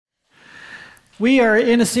We are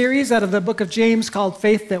in a series out of the book of James called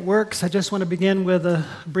Faith That Works. I just want to begin with a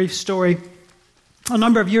brief story. A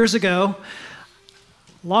number of years ago,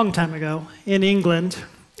 a long time ago, in England,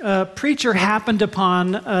 a preacher happened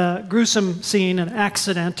upon a gruesome scene, an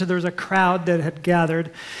accident. There was a crowd that had gathered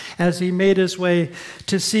as he made his way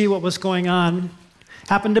to see what was going on.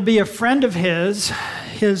 Happened to be a friend of his.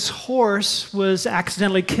 His horse was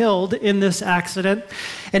accidentally killed in this accident,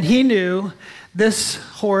 and he knew this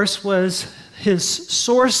horse was his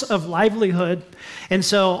source of livelihood. And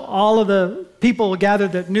so all of the people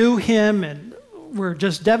gathered that knew him and were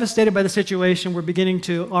just devastated by the situation were beginning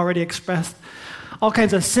to already express all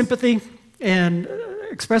kinds of sympathy and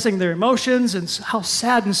expressing their emotions and how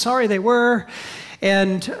sad and sorry they were.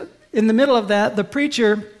 And in the middle of that, the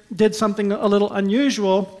preacher did something a little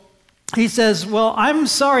unusual. He says, "Well, I'm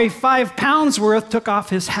sorry, 5 pounds worth," took off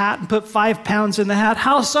his hat and put 5 pounds in the hat.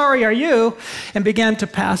 "How sorry are you?" And began to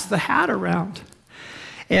pass the hat around.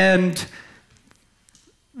 And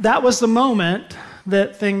that was the moment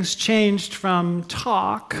that things changed from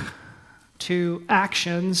talk to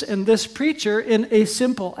actions. And this preacher, in a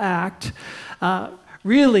simple act,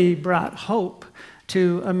 really brought hope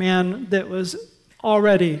to a man that was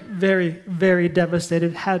already very, very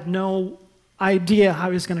devastated, had no idea how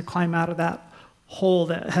he was going to climb out of that hole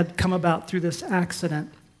that had come about through this accident.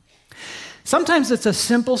 Sometimes it's a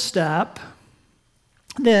simple step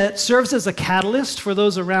that serves as a catalyst for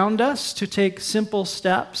those around us to take simple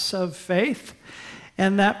steps of faith.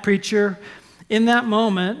 And that preacher, in that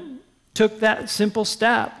moment, took that simple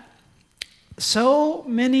step. So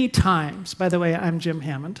many times, by the way, I'm Jim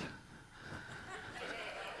Hammond.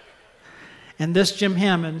 And this Jim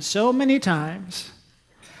Hammond, so many times,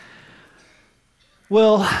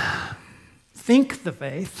 will think the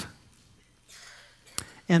faith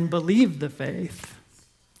and believe the faith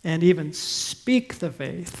and even speak the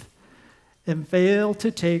faith and fail to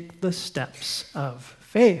take the steps of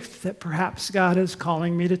faith that perhaps God is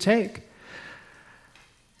calling me to take.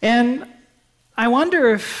 And I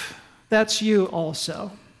wonder if that's you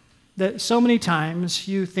also, that so many times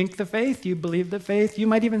you think the faith, you believe the faith, you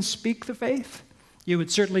might even speak the faith. You would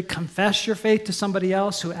certainly confess your faith to somebody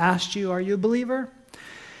else who asked you, "Are you a believer?"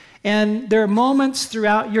 And there are moments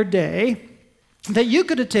throughout your day that you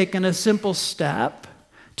could have taken a simple step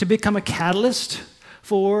to become a catalyst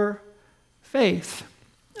for faith.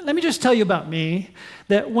 Let me just tell you about me,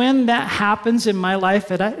 that when that happens in my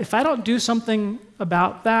life, if I don't do something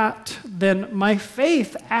about that, then my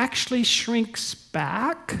faith actually shrinks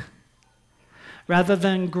back rather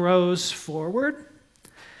than grows forward.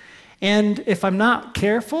 And if I'm not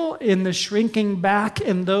careful in the shrinking back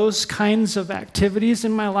in those kinds of activities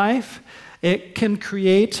in my life, it can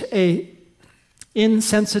create a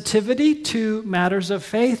insensitivity to matters of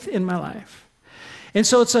faith in my life. And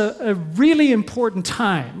so it's a really important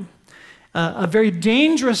time, a very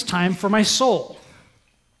dangerous time for my soul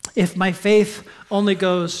if my faith only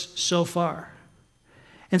goes so far.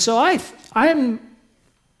 And so I'm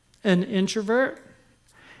an introvert,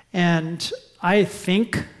 and I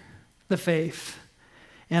think the faith,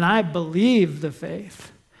 and I believe the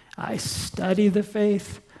faith. I study the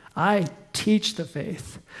faith. I teach the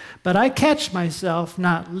faith. But I catch myself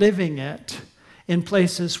not living it in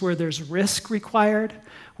places where there's risk required,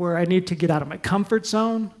 where I need to get out of my comfort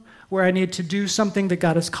zone, where I need to do something that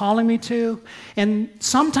God is calling me to. And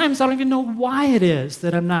sometimes I don't even know why it is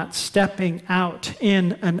that I'm not stepping out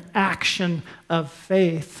in an action of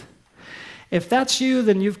faith. If that's you,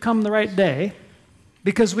 then you've come the right day,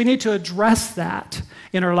 because we need to address that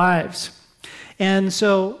in our lives. And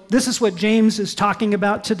so this is what James is talking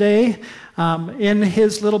about today in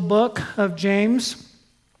his little book of James.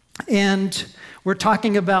 And we're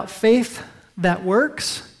talking about faith that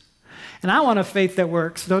works. And I want a faith that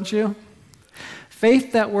works, don't you?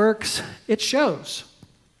 Faith that works, it shows.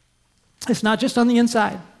 It's not just on the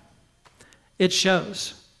inside. It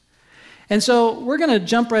shows. And so we're going to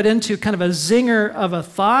jump right into kind of a zinger of a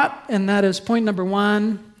thought, and that is point number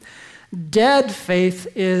 1. Dead faith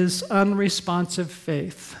is unresponsive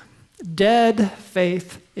faith. Dead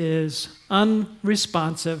faith is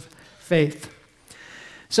unresponsive faith.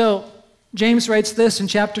 So James writes this in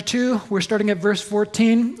chapter 2. We're starting at verse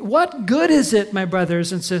 14. "What good is it, my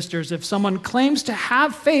brothers and sisters, if someone claims to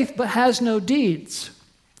have faith but has no deeds?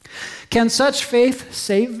 Can such faith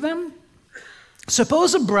save them?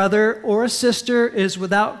 Suppose a brother or a sister is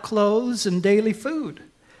without clothes and daily food.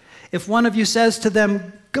 If one of you says to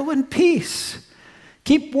them, 'Go in peace,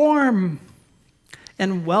 keep warm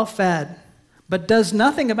and well-fed,' but does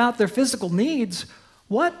nothing about their physical needs,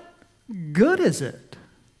 what good is it?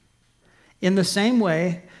 In the same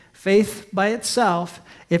way, faith by itself,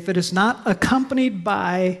 if it is not accompanied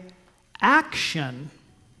by action,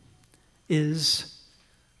 is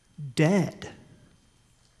dead.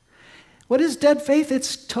 What is dead faith?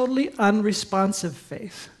 It's totally unresponsive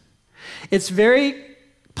faith. It's very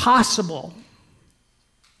possible,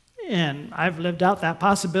 and I've lived out that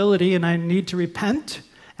possibility, and I need to repent,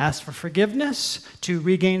 ask for forgiveness, to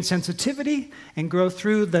regain sensitivity, and grow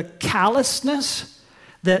through the callousness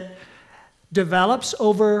that develops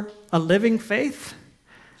over a living faith.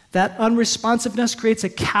 That unresponsiveness creates a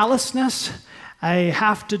callousness. I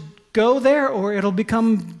have to go there, or it'll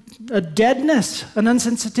become a deadness, an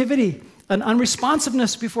insensitivity, an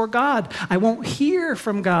unresponsiveness before God. I won't hear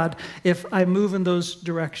from God if I move in those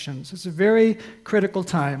directions. It's a very critical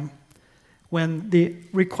time when the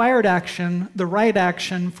required action, the right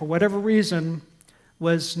action, for whatever reason,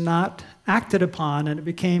 was not acted upon, and it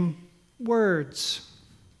became words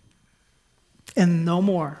and no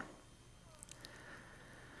more.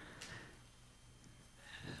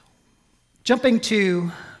 Jumping to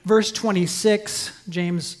verse 26,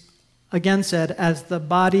 James again said, as the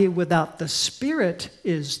body without the spirit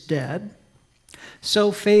is dead,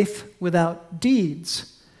 so faith without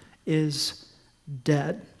deeds is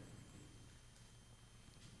dead.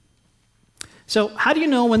 So how do you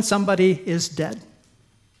know when somebody is dead?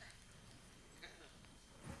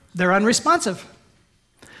 They're unresponsive.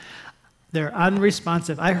 They're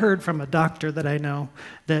unresponsive. I heard from a doctor that I know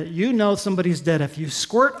that you know somebody's dead if you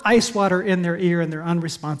squirt ice water in their ear and they're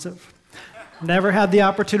unresponsive. Never had the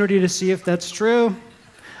opportunity to see if that's true,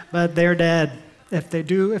 but they're dead. If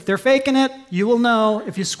they're faking it, you will know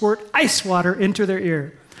if you squirt ice water into their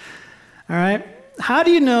ear. All right? How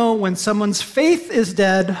do you know when someone's faith is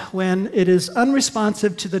dead, when it is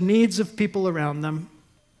unresponsive to the needs of people around them,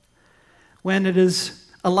 when it is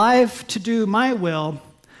alive to do my will,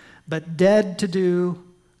 but dead to do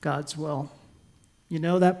God's will? You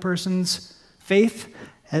know that person's faith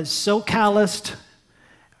is so calloused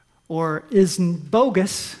or is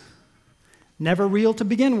bogus, never real to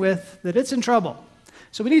begin with, that it's in trouble.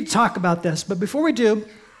 So we need to talk about this. But before we do,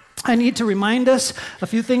 I need to remind us a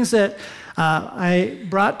few things that I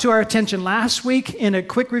brought to our attention last week in a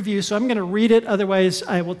quick review. So I'm going to read it, otherwise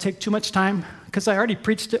I will take too much time because I already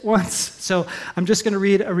preached it once. So I'm just going to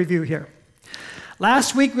read a review here.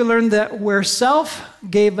 Last week we learned that where self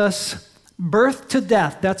gave us birth to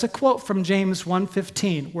death, that's a quote from James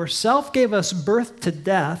 1:15. Where self gave us birth to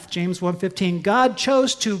death, James 1:15, God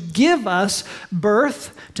chose to give us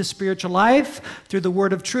birth to spiritual life through the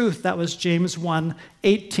word of truth. That was James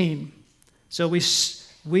 1:18. So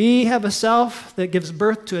we have a self that gives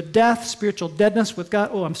birth to a death, spiritual deadness with God.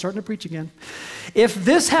 Oh, I'm starting to preach again. If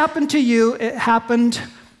this happened to you, it happened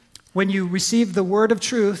when you received the word of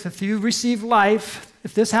truth. If you received life,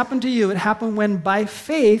 if this happened to you, it happened when by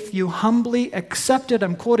faith you humbly accepted,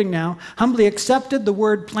 I'm quoting now, humbly accepted the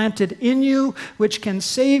word planted in you, which can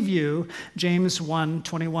save you, James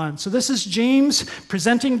 1:21. So this is James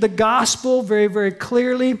presenting the gospel very, very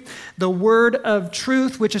clearly, the word of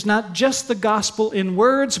truth, which is not just the gospel in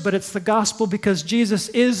words, but it's the gospel because Jesus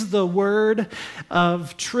is the word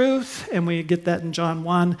of truth, and we get that in John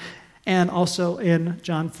 1 and also in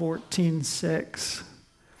John 14:6.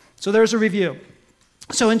 So there's a review.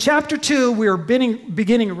 So in chapter 2, we're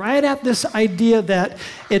beginning right at this idea that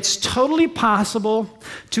it's totally possible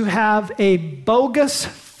to have a bogus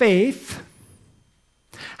faith.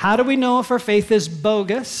 How do we know if our faith is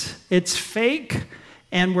bogus? It's fake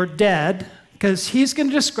and we're dead, because he's going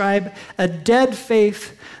to describe a dead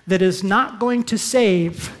faith that is not going to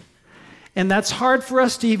save. And that's hard for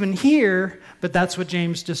us to even hear, but that's what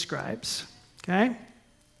James describes. Okay?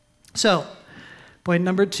 So, point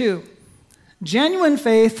number 2. Genuine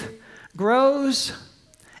faith grows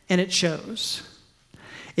and it shows.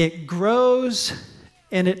 It grows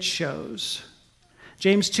and it shows.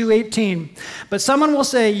 James 2:18. But someone will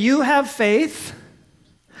say, you have faith,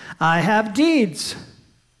 I have deeds.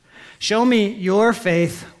 Show me your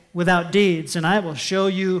faith without deeds, and I will show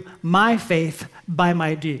you my faith by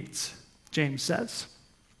my deeds, James says.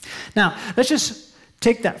 Now, let's just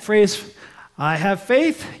take that phrase, I have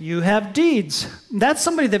faith, you have deeds. That's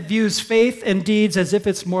somebody that views faith and deeds as if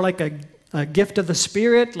it's more like a gift of the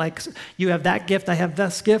Spirit, like you have that gift, I have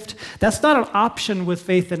this gift. That's not an option with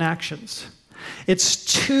faith and actions. It's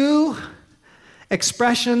two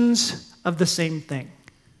expressions of the same thing.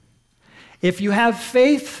 If you have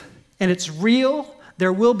faith and it's real,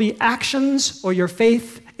 there will be actions or your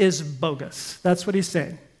faith is bogus. That's what he's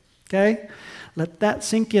saying, okay? Let that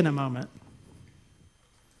sink in a moment.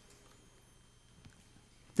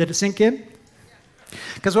 Did it sink in?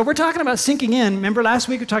 Because what we're talking about sinking in, remember last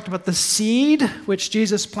week we talked about the seed which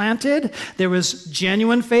Jesus planted. There was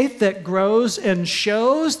genuine faith that grows and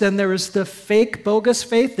shows. Then there was the fake, bogus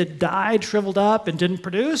faith that died, shriveled up, and didn't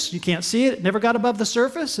produce. You can't see it. It never got above the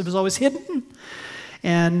surface. It was always hidden.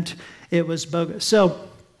 And it was bogus. So,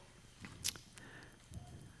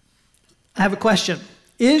 I have a question.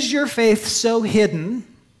 Is your faith so hidden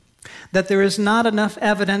that there is not enough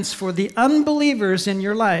evidence for the unbelievers in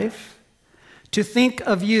your life to think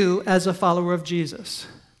of you as a follower of Jesus?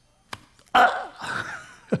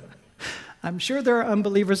 I'm sure there are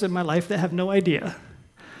unbelievers in my life that have no idea,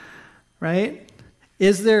 right?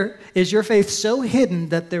 Is your faith so hidden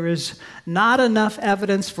that there is not enough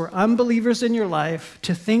evidence for unbelievers in your life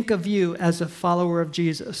to think of you as a follower of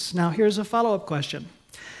Jesus? Now, here's a follow-up question.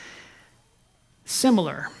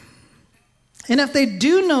 Similar. And if they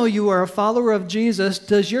do know you are a follower of Jesus,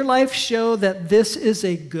 does your life show that this is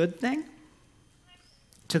a good thing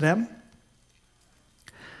to them?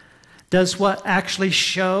 Does what actually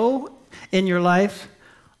show in your life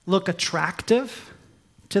look attractive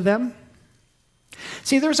to them?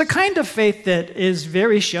 See, there's a kind of faith that is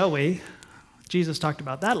very showy. Jesus talked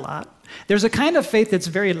about that a lot. There's a kind of faith that's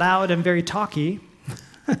very loud and very talky.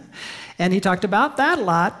 And he talked about that a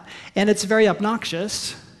lot. And it's very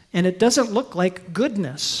obnoxious. And it doesn't look like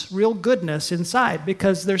goodness, real goodness inside,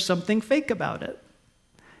 because there's something fake about it.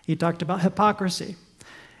 He talked about hypocrisy.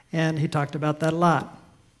 And he talked about that a lot.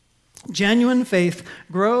 Genuine faith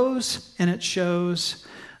grows and it shows.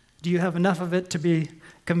 Do you have enough of it to be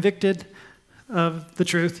convicted of the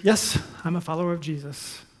truth? Yes, I'm a follower of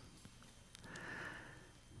Jesus.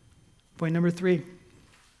 Point number 3.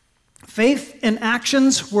 Faith and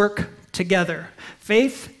actions work together.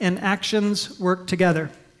 Faith and actions work together.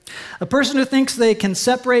 A person who thinks they can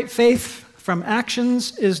separate faith from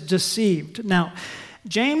actions is deceived. Now,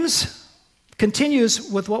 James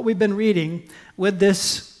continues with what we've been reading with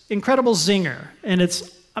this incredible zinger. And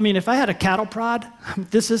if I had a cattle prod,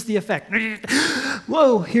 this is the effect.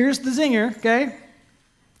 Whoa, here's the zinger, okay?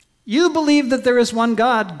 You believe that there is one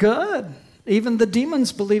God. Good. Even the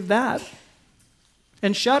demons believe that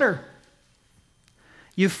and shudder.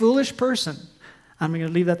 You foolish person. I'm going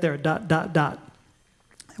to leave that there, ...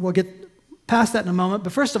 We'll get past that in a moment.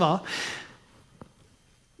 But first of all,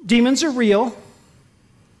 demons are real.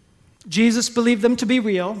 Jesus believed them to be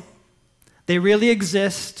real. They really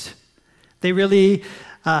exist. They really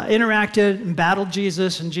interacted and battled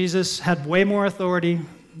Jesus, and Jesus had way more authority.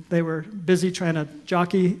 They were busy trying to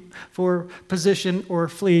jockey for position or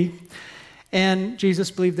flee, and Jesus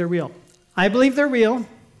believed they're real. I believe they're real.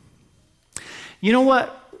 You know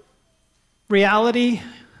what reality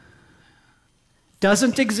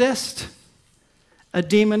doesn't exist? A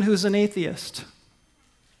demon who's an atheist.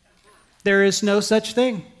 There is no such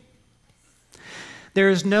thing. There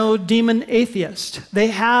is no demon atheist.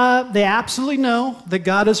 They absolutely know that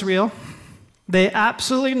God is real. They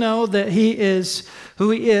absolutely know that he is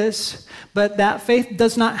who he is, but that faith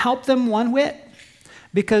does not help them one whit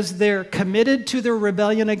because they're committed to their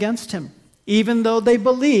rebellion against him, even though they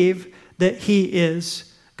believe that he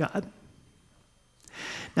is God.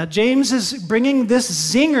 Now, James is bringing this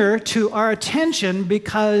zinger to our attention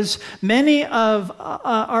because many of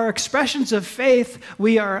our expressions of faith,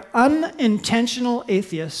 we are unintentional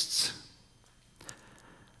atheists.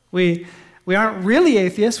 We aren't really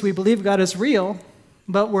atheists. We believe God is real,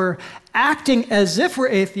 but we're acting as if we're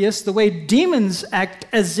atheists the way demons act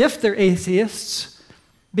as if they're atheists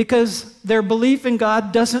because their belief in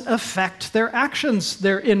God doesn't affect their actions.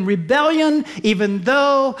 They're in rebellion, even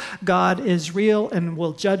though God is real and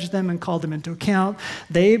will judge them and call them into account.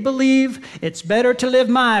 They believe it's better to live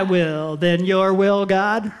my will than your will,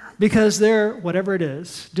 God, because they're, whatever it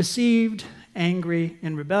is, deceived, angry,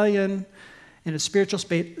 in rebellion, in a spiritual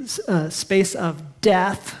space of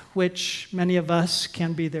death, which many of us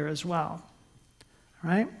can be there as well. All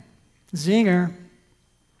right? Zinger.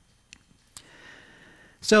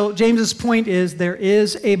 So James's point is there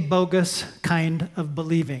is a bogus kind of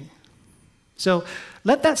believing. So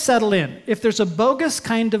let that settle in. If there's a bogus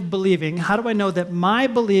kind of believing, how do I know that my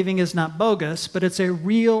believing is not bogus, but it's a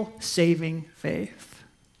real saving faith?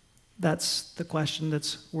 That's the question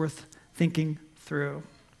that's worth thinking through.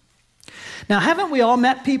 Now, haven't we all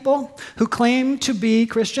met people who claim to be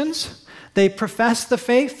Christians? They profess the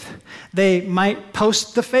faith. They might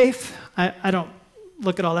post the faith. I don't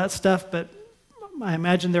look at all that stuff, but I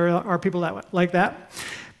imagine there are people like that.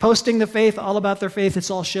 posting the faith, all about their faith. It's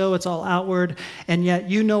all show, it's all outward, and yet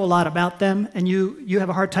you know a lot about them, and you have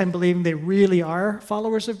a hard time believing they really are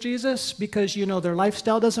followers of Jesus because you know their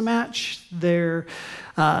lifestyle doesn't match. They're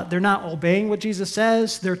not obeying what Jesus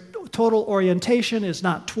says. Their total orientation is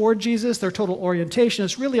not toward Jesus. Their total orientation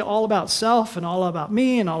is really all about self and all about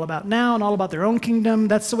me and all about now and all about their own kingdom.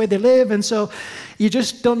 That's the way they live, and so you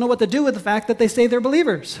just don't know what to do with the fact that they say they're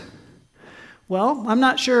believers. Well, I'm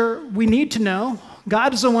not sure we need to know.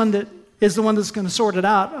 God is the one that's going to sort it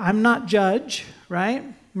out. I'm not judge, right?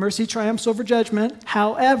 Mercy triumphs over judgment.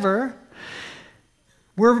 However,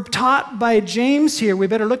 we're taught by James here, we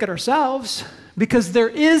better look at ourselves because there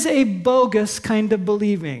is a bogus kind of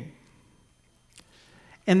believing.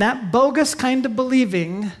 And that bogus kind of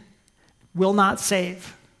believing will not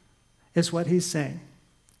save, is what he's saying.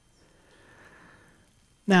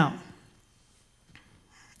 Now,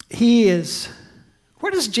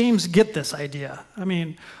 where does James get this idea? I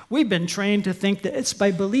mean, we've been trained to think that it's by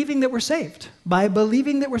believing that we're saved. By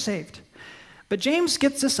believing that we're saved. But James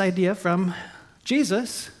gets this idea from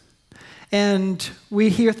Jesus. And we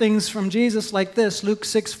hear things from Jesus like this, Luke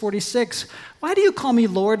 6:46. Why do you call me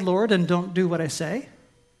Lord, Lord, and don't do what I say?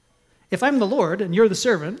 If I'm the Lord and you're the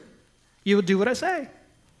servant, you will do what I say.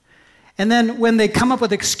 And then when they come up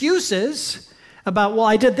with excuses about, well,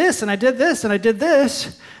 I did this, and I did this, and I did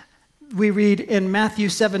this, we read in Matthew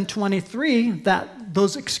 7:23 that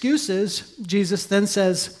those excuses, Jesus then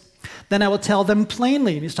says, then I will tell them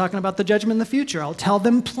plainly. And he's talking about the judgment in the future. I'll tell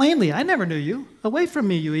them plainly, I never knew you. Away from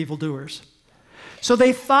me, you evildoers. So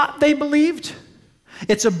they thought they believed.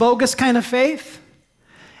 It's a bogus kind of faith.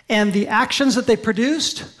 And the actions that they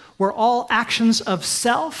produced were all actions of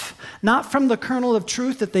self, not from the kernel of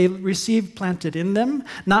truth that they received planted in them,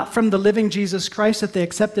 not from the living Jesus Christ that they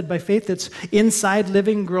accepted by faith that's inside,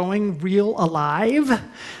 living, growing, real, alive,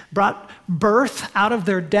 brought birth out of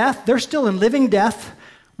their death. They're still in living death,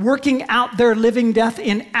 working out their living death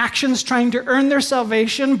in actions, trying to earn their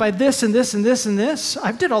salvation by this and this and this and this.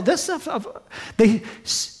 I did all this stuff. They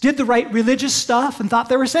did the right religious stuff and thought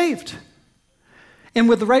they were saved. And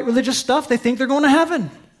with the right religious stuff, they think they're going to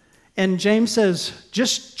heaven. And James says,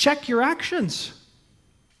 just check your actions.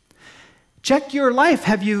 Check your life.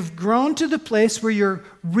 Have you grown to the place where your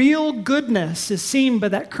real goodness is seen by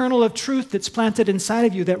that kernel of truth that's planted inside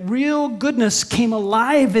of you? That real goodness came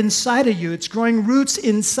alive inside of you. It's growing roots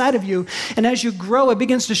inside of you. And as you grow, it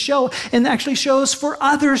begins to show and actually shows for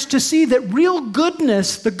others to see that real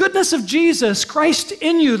goodness, the goodness of Jesus, Christ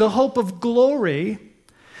in you, the hope of glory,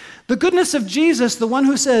 the goodness of Jesus, the one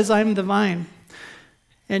who says, I'm the vine,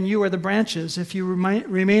 and you are the branches. If you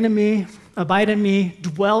remain in me, abide in me,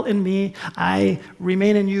 dwell in me, I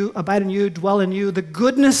remain in you, abide in you, dwell in you. The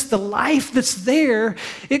goodness, the life that's there,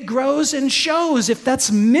 it grows and shows. If that's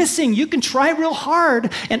missing, you can try real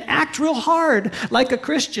hard and act real hard like a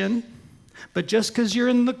Christian, but just because you're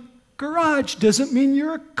in the garage doesn't mean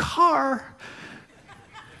you're a car.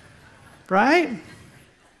 Right?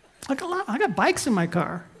 I got bikes in my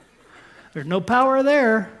car. There's no power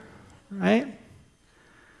there, right?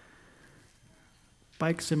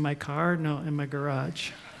 Bikes in my car? No, in my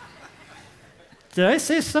garage. Did I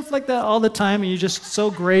say stuff like that all the time and you're just so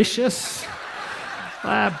gracious?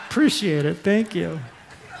 I appreciate it. Thank you.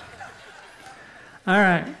 All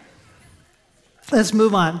right. Let's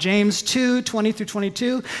move on. James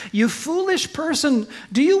 2:20-22. You foolish person,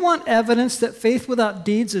 do you want evidence that faith without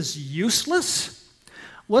deeds is useless?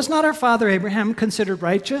 Was not our father Abraham considered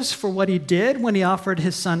righteous for what he did when he offered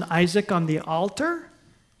his son Isaac on the altar?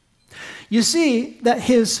 You see that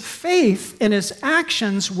his faith and his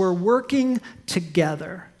actions were working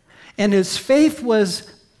together, and his faith was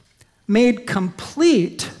made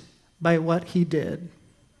complete by what he did.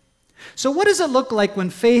 So what does it look like when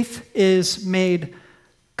faith is made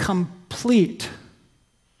complete?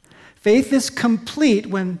 Faith is complete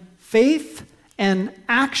when faith and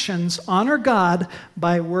actions honor God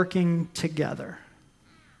by working together.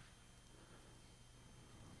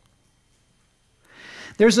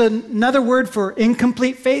 There's another word for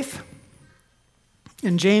incomplete faith,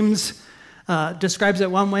 and James describes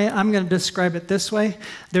it one way. I'm going to describe it this way.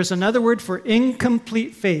 There's another word for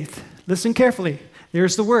incomplete faith. Listen carefully.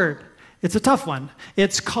 There's the word. It's a tough one.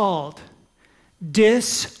 It's called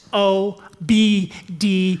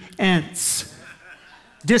disobedience.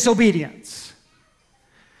 Disobedience.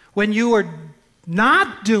 When you are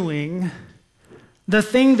not doing the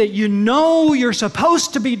thing that you know you're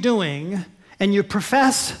supposed to be doing, and you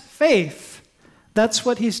profess faith, that's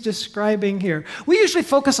what he's describing here. We usually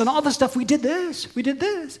focus on all the stuff, we did this, we did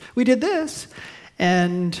this, we did this.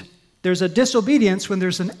 And There's a disobedience when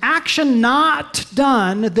there's an action not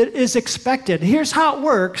done that is expected. Here's how it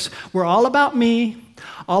works. We're all about me,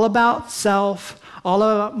 all about self, all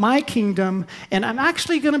about my kingdom, and I'm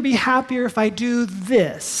actually going to be happier if I do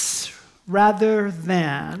this rather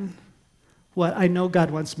than what I know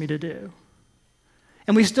God wants me to do.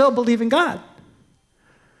 And we still believe in God.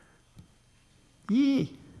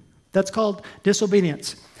 Yee. That's called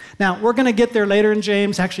disobedience. Now, we're going to get there later in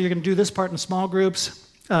James. Actually, you're going to do this part in small groups.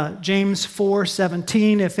 James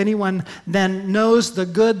 4:17, if anyone then knows the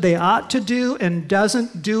good they ought to do and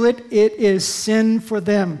doesn't do it, it is sin for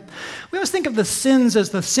them. We always think of the sins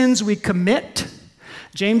as the sins we commit.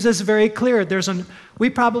 James is very clear. We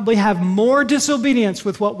probably have more disobedience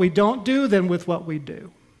with what we don't do than with what we do.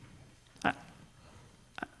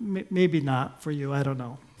 Maybe not for you, I don't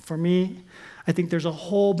know. For me, I think there's a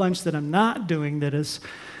whole bunch that I'm not doing that is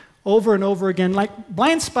over and over again, like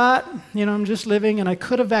blind spot, I'm just living, and I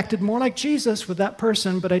could have acted more like Jesus with that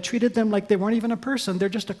person, but I treated them like they weren't even a person, they're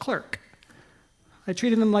just a clerk. I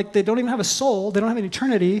treated them like they don't even have a soul, they don't have an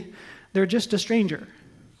eternity, they're just a stranger.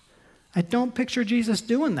 I don't picture Jesus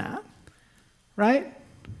doing that, right?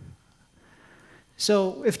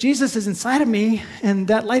 So if Jesus is inside of me, and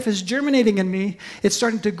that life is germinating in me, it's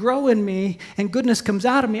starting to grow in me, and goodness comes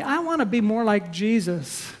out of me, I want to be more like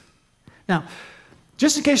Jesus. Now,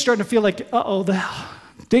 just in case you're starting to feel like, the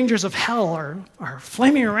dangers of hell are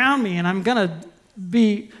flaming around me and I'm going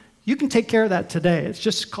to you can take care of that today. It's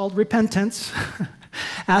just called repentance,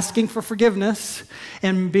 asking for forgiveness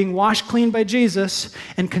and being washed clean by Jesus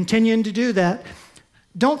and continuing to do that.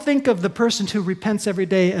 Don't think of the person who repents every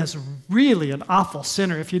day as really an awful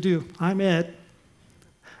sinner. If you do, I'm it.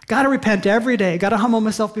 Got to repent every day. Got to humble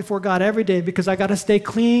myself before God every day because I got to stay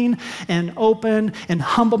clean and open and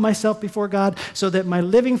humble myself before God so that my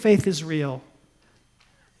living faith is real.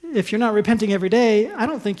 If you're not repenting every day, I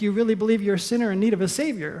don't think you really believe you're a sinner in need of a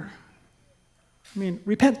Savior.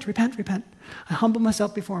 Repent. I humble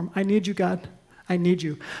myself before Him. I need you, God. I need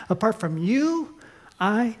you. Apart from you,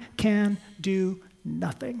 I can do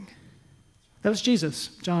nothing. That was Jesus,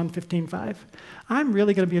 John 15:5. I'm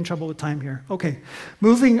really going to be in trouble with time here. Okay,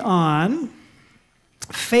 moving on.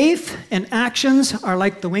 Faith and actions are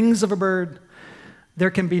like the wings of a bird.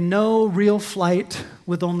 There can be no real flight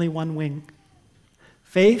with only one wing.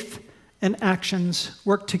 Faith and actions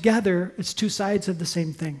work together. It's two sides of the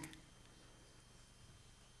same thing.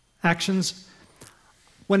 Actions,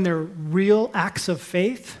 when they're real acts of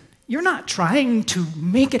faith, you're not trying to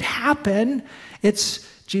make it happen. It's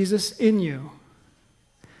Jesus in you,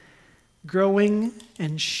 growing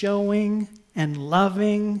and showing and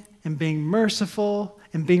loving and being merciful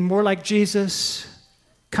and being more like Jesus,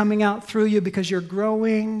 coming out through you because you're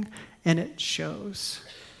growing and it shows.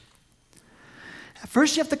 At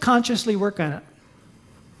first, you have to consciously work on it.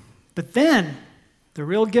 But then, the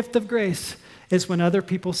real gift of grace is when other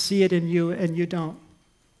people see it in you and you don't.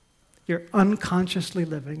 You're unconsciously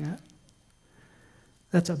living it.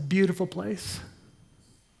 That's a beautiful place.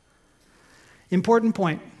 Important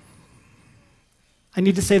point. I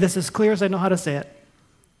need to say this as clear as I know how to say it.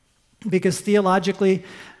 Because theologically,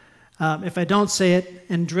 if I don't say it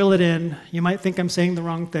and drill it in, you might think I'm saying the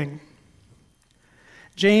wrong thing.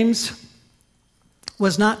 James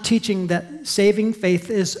was not teaching that saving faith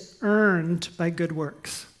is earned by good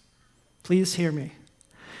works. Please hear me.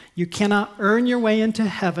 You cannot earn your way into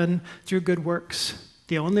heaven through good works.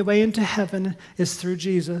 The only way into heaven is through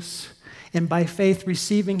Jesus, and by faith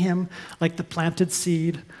receiving Him like the planted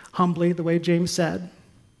seed, humbly, the way James said,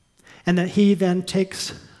 and that He then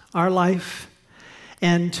takes our life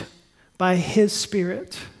and by His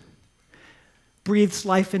Spirit breathes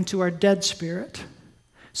life into our dead spirit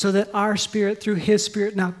so that our spirit through His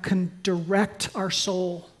Spirit now can direct our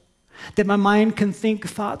soul, that my mind can think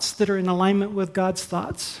thoughts that are in alignment with God's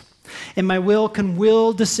thoughts, and my will can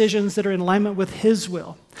will decisions that are in alignment with His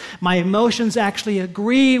will. My emotions actually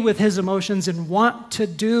agree with His emotions and want to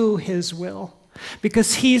do His will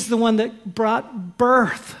because He's the one that brought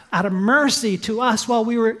birth out of mercy to us while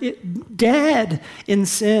we were dead in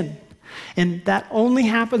sin. And that only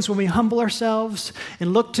happens when we humble ourselves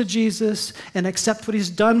and look to Jesus and accept what He's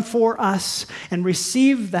done for us and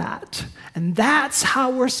receive that. And that's how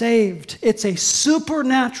we're saved. It's a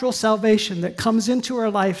supernatural salvation that comes into our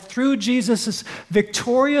life through Jesus'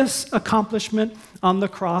 victorious accomplishment on the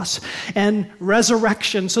cross and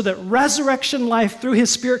resurrection, so that resurrection life through His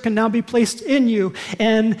Spirit can now be placed in you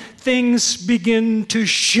and things begin to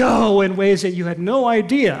show in ways that you had no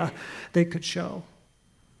idea they could show.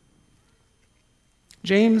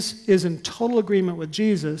 James is in total agreement with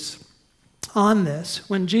Jesus on this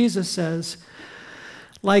when Jesus says,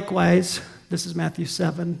 likewise, This is Matthew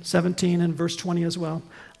 7:17 and verse 20 as well.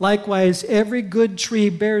 Likewise, every good tree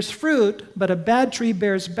bears fruit, but a bad tree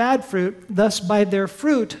bears bad fruit. Thus, by their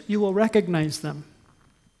fruit, you will recognize them.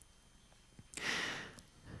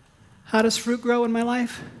 How does fruit grow in my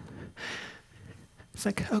life? It's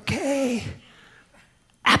like, okay,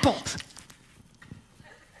 apple.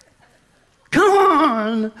 Come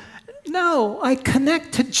on. No, I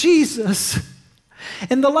connect to Jesus.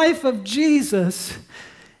 In the life of Jesus,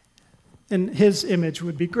 and his image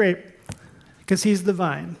would be great because he's the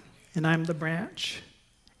vine and I'm the branch.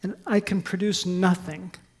 And I can produce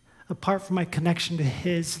nothing apart from my connection to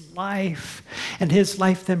his life. And his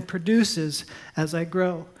life then produces, as I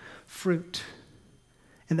grow, fruit.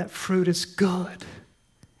 And that fruit is good.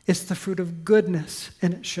 It's the fruit of goodness,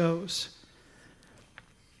 and it shows.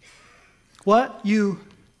 What you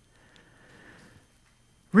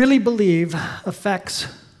really believe affects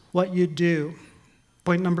what you do.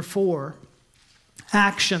 Point number 4,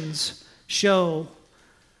 actions show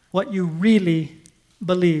what you really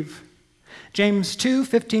believe. James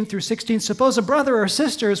 2:15 through 16, suppose a brother or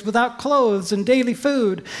sister is without clothes and daily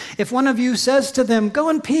food. If one of you says to them, go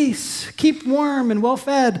in peace, keep warm and well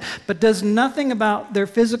fed, but does nothing about their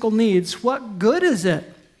physical needs, what good is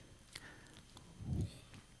it?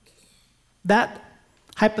 That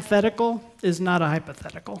hypothetical is not a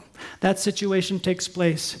hypothetical. That situation takes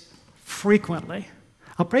place frequently.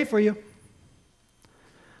 I'll pray for you.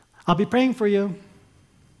 I'll be praying for you.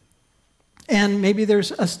 And maybe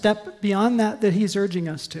there's a step beyond that he's urging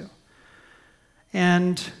us to.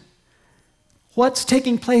 And what's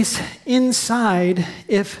taking place inside,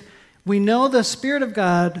 if we know the Spirit of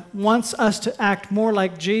God wants us to act more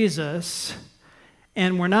like Jesus,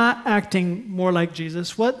 and we're not acting more like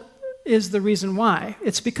Jesus, what is the reason why?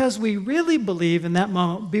 It's because we really believe in that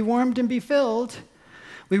moment, be warmed and be filled.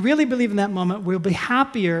 We really believe in that moment we'll be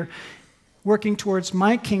happier working towards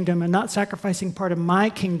my kingdom and not sacrificing part of my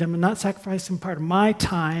kingdom and not sacrificing part of my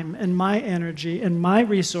time and my energy and my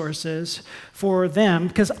resources for them,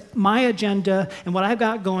 because my agenda and what I've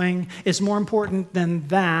got going is more important than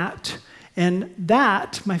that. And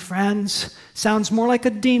that, my friends, sounds more like a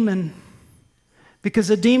demon, because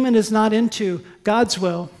a demon is not into God's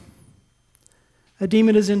will. A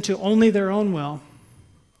demon is into only their own will.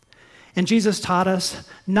 And Jesus taught us,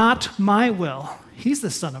 not my will. He's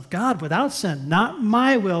the Son of God without sin. Not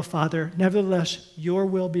my will, Father. Nevertheless, your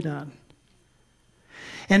will be done.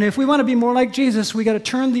 And if we want to be more like Jesus, we got to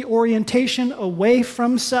turn the orientation away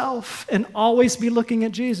from self and always be looking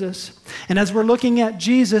at Jesus. And as we're looking at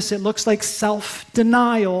Jesus, it looks like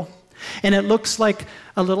self-denial. And it looks like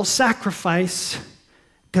a little sacrifice,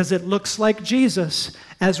 because it looks like Jesus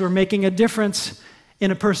as we're making a difference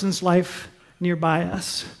in a person's life nearby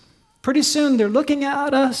us. Pretty soon they're looking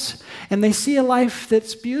at us and they see a life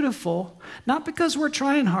that's beautiful, not because we're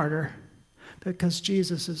trying harder, but because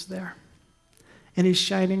Jesus is there and he's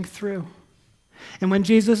shining through. And when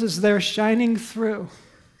Jesus is there shining through,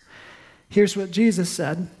 here's what Jesus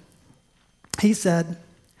said. He said,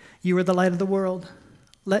 you are the light of the world.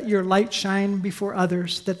 Let your light shine before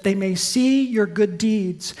others, that they may see your good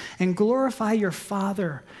deeds and glorify your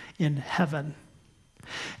Father in heaven.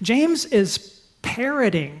 James is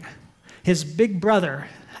parroting his big brother,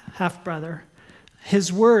 half-brother,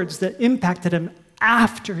 his words that impacted him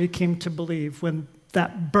after he came to believe, when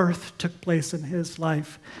that birth took place in his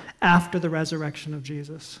life after the resurrection of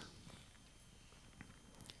Jesus.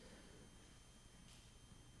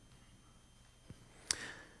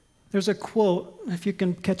 There's a quote, if you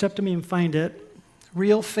can catch up to me and find it.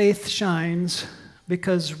 Real faith shines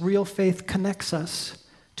because real faith connects us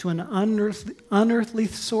to an unearthly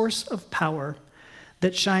source of power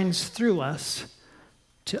that shines through us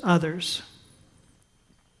to others.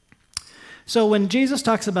 So when Jesus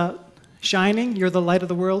talks about shining, you're the light of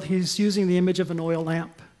the world, he's using the image of an oil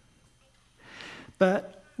lamp.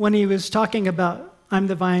 But when he was talking about, I'm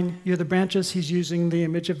the vine, you're the branches, he's using the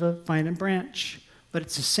image of a vine and branch. But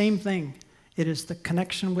it's the same thing. It is the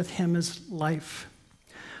connection with him as life.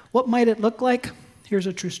 What might it look like? Here's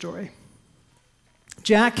a true story.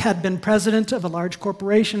 Jack had been president of a large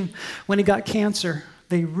corporation. When he got cancer,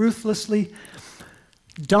 they ruthlessly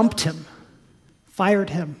dumped him, fired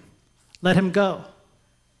him, let him go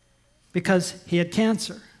because he had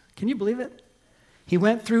cancer. Can you believe it? He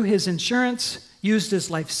went through his insurance, used his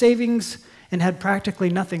life savings, and had practically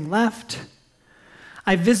nothing left.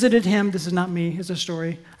 I visited him, this is not me, it's a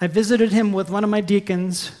story. I visited him with one of my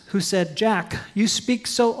deacons who said, Jack, you speak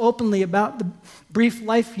so openly about the brief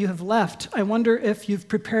life you have left. I wonder if you've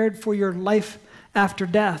prepared for your life after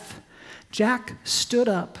death. Jack stood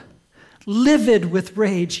up, livid with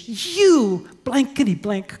rage. You blankety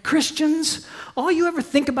blank Christians, all you ever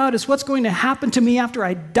think about is what's going to happen to me after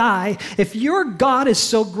I die. If your God is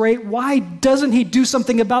so great, why doesn't he do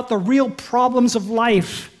something about the real problems of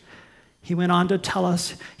life? He went on to tell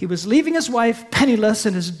us he was leaving his wife penniless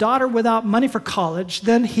and his daughter without money for college.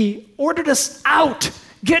 Then he ordered us out.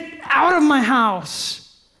 Get out of my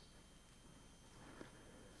house.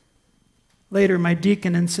 Later, my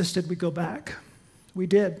deacon insisted we go back. We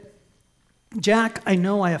did. Jack, I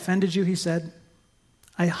know I offended you, he said.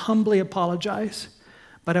 I humbly apologize,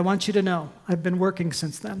 but I want you to know I've been working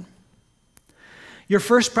since then. Your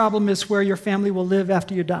first problem is where your family will live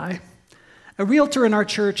after you die. A realtor in our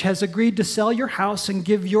church has agreed to sell your house and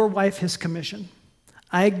give your wife his commission.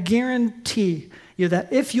 I guarantee you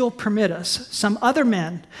that if you'll permit us, some other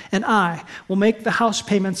men and I will make the house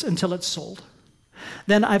payments until it's sold.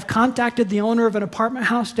 Then I've contacted the owner of an apartment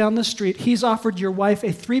house down the street. He's offered your wife a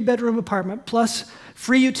 3-bedroom apartment plus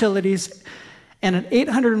free utilities and an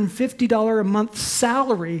 $850 a month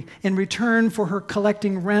salary in return for her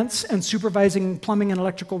collecting rents and supervising plumbing and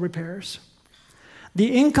electrical repairs.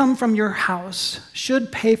 The income from your house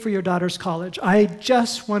should pay for your daughter's college. I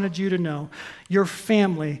just wanted you to know your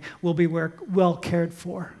family will be well cared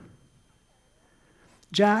for.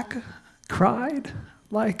 Jack cried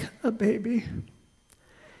like a baby.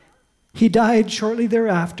 He died shortly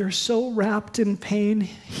thereafter, so wrapped in pain,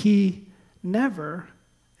 he never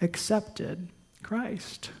accepted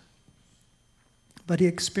Christ. But he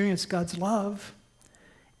experienced God's love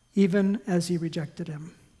even as he rejected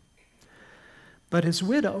him. But his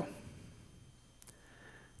widow,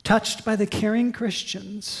 touched by the caring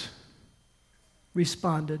Christians,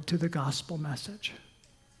 responded to the gospel message.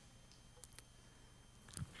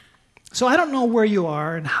 So I don't know where you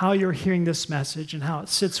are and how you're hearing this message and how it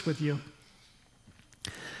sits with you.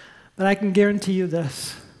 But I can guarantee you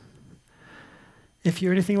this. If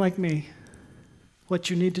you're anything like me, what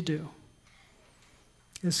you need to do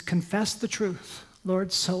is confess the truth.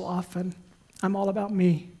 Lord, so often I'm all about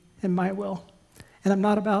me and my will, and I'm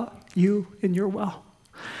not about you and your will.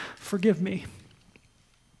 Forgive me.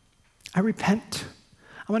 I repent.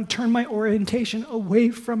 I want to turn my orientation away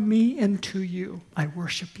from me and to you. I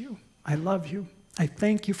worship you. I love you. I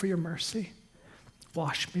thank you for your mercy.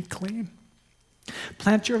 Wash me clean.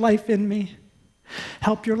 Plant your life in me.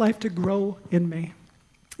 Help your life to grow in me.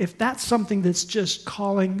 If that's something that's just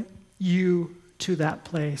calling you to that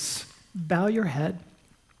place, bow your head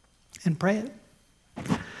and pray it.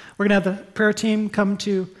 We're going to have the prayer team come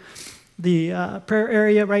to the prayer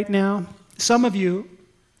area right now. Some of you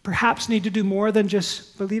perhaps need to do more than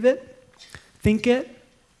just believe it, think it,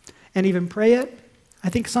 and even pray it. I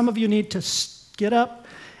think some of you need to get up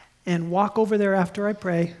and walk over there after I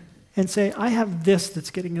pray and say, I have this that's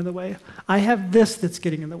getting in the way. I have this that's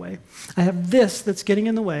getting in the way. I have this that's getting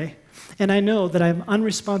in the way. And I know that I'm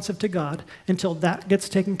unresponsive to God until that gets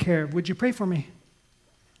taken care of. Would you pray for me?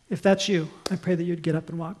 If that's you, I pray that you'd get up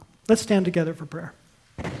and walk. Let's stand together for prayer.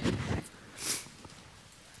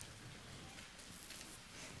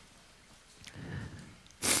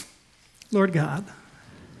 Lord God,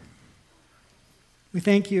 we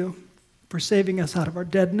thank you for saving us out of our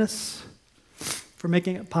deadness, for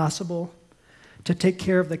making it possible to take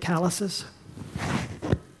care of the calluses,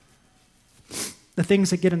 the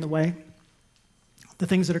things that get in the way, the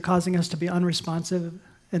things that are causing us to be unresponsive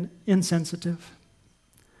and insensitive,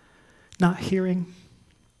 not hearing,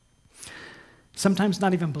 sometimes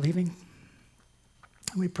not even believing.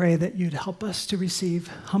 And we pray that you'd help us to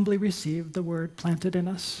humbly receive the word planted in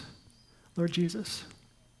us, Lord Jesus,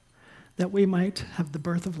 that we might have the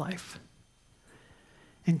birth of life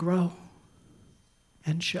and grow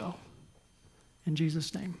and show. In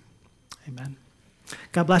Jesus' name, amen.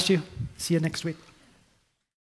 God bless you. See you next week.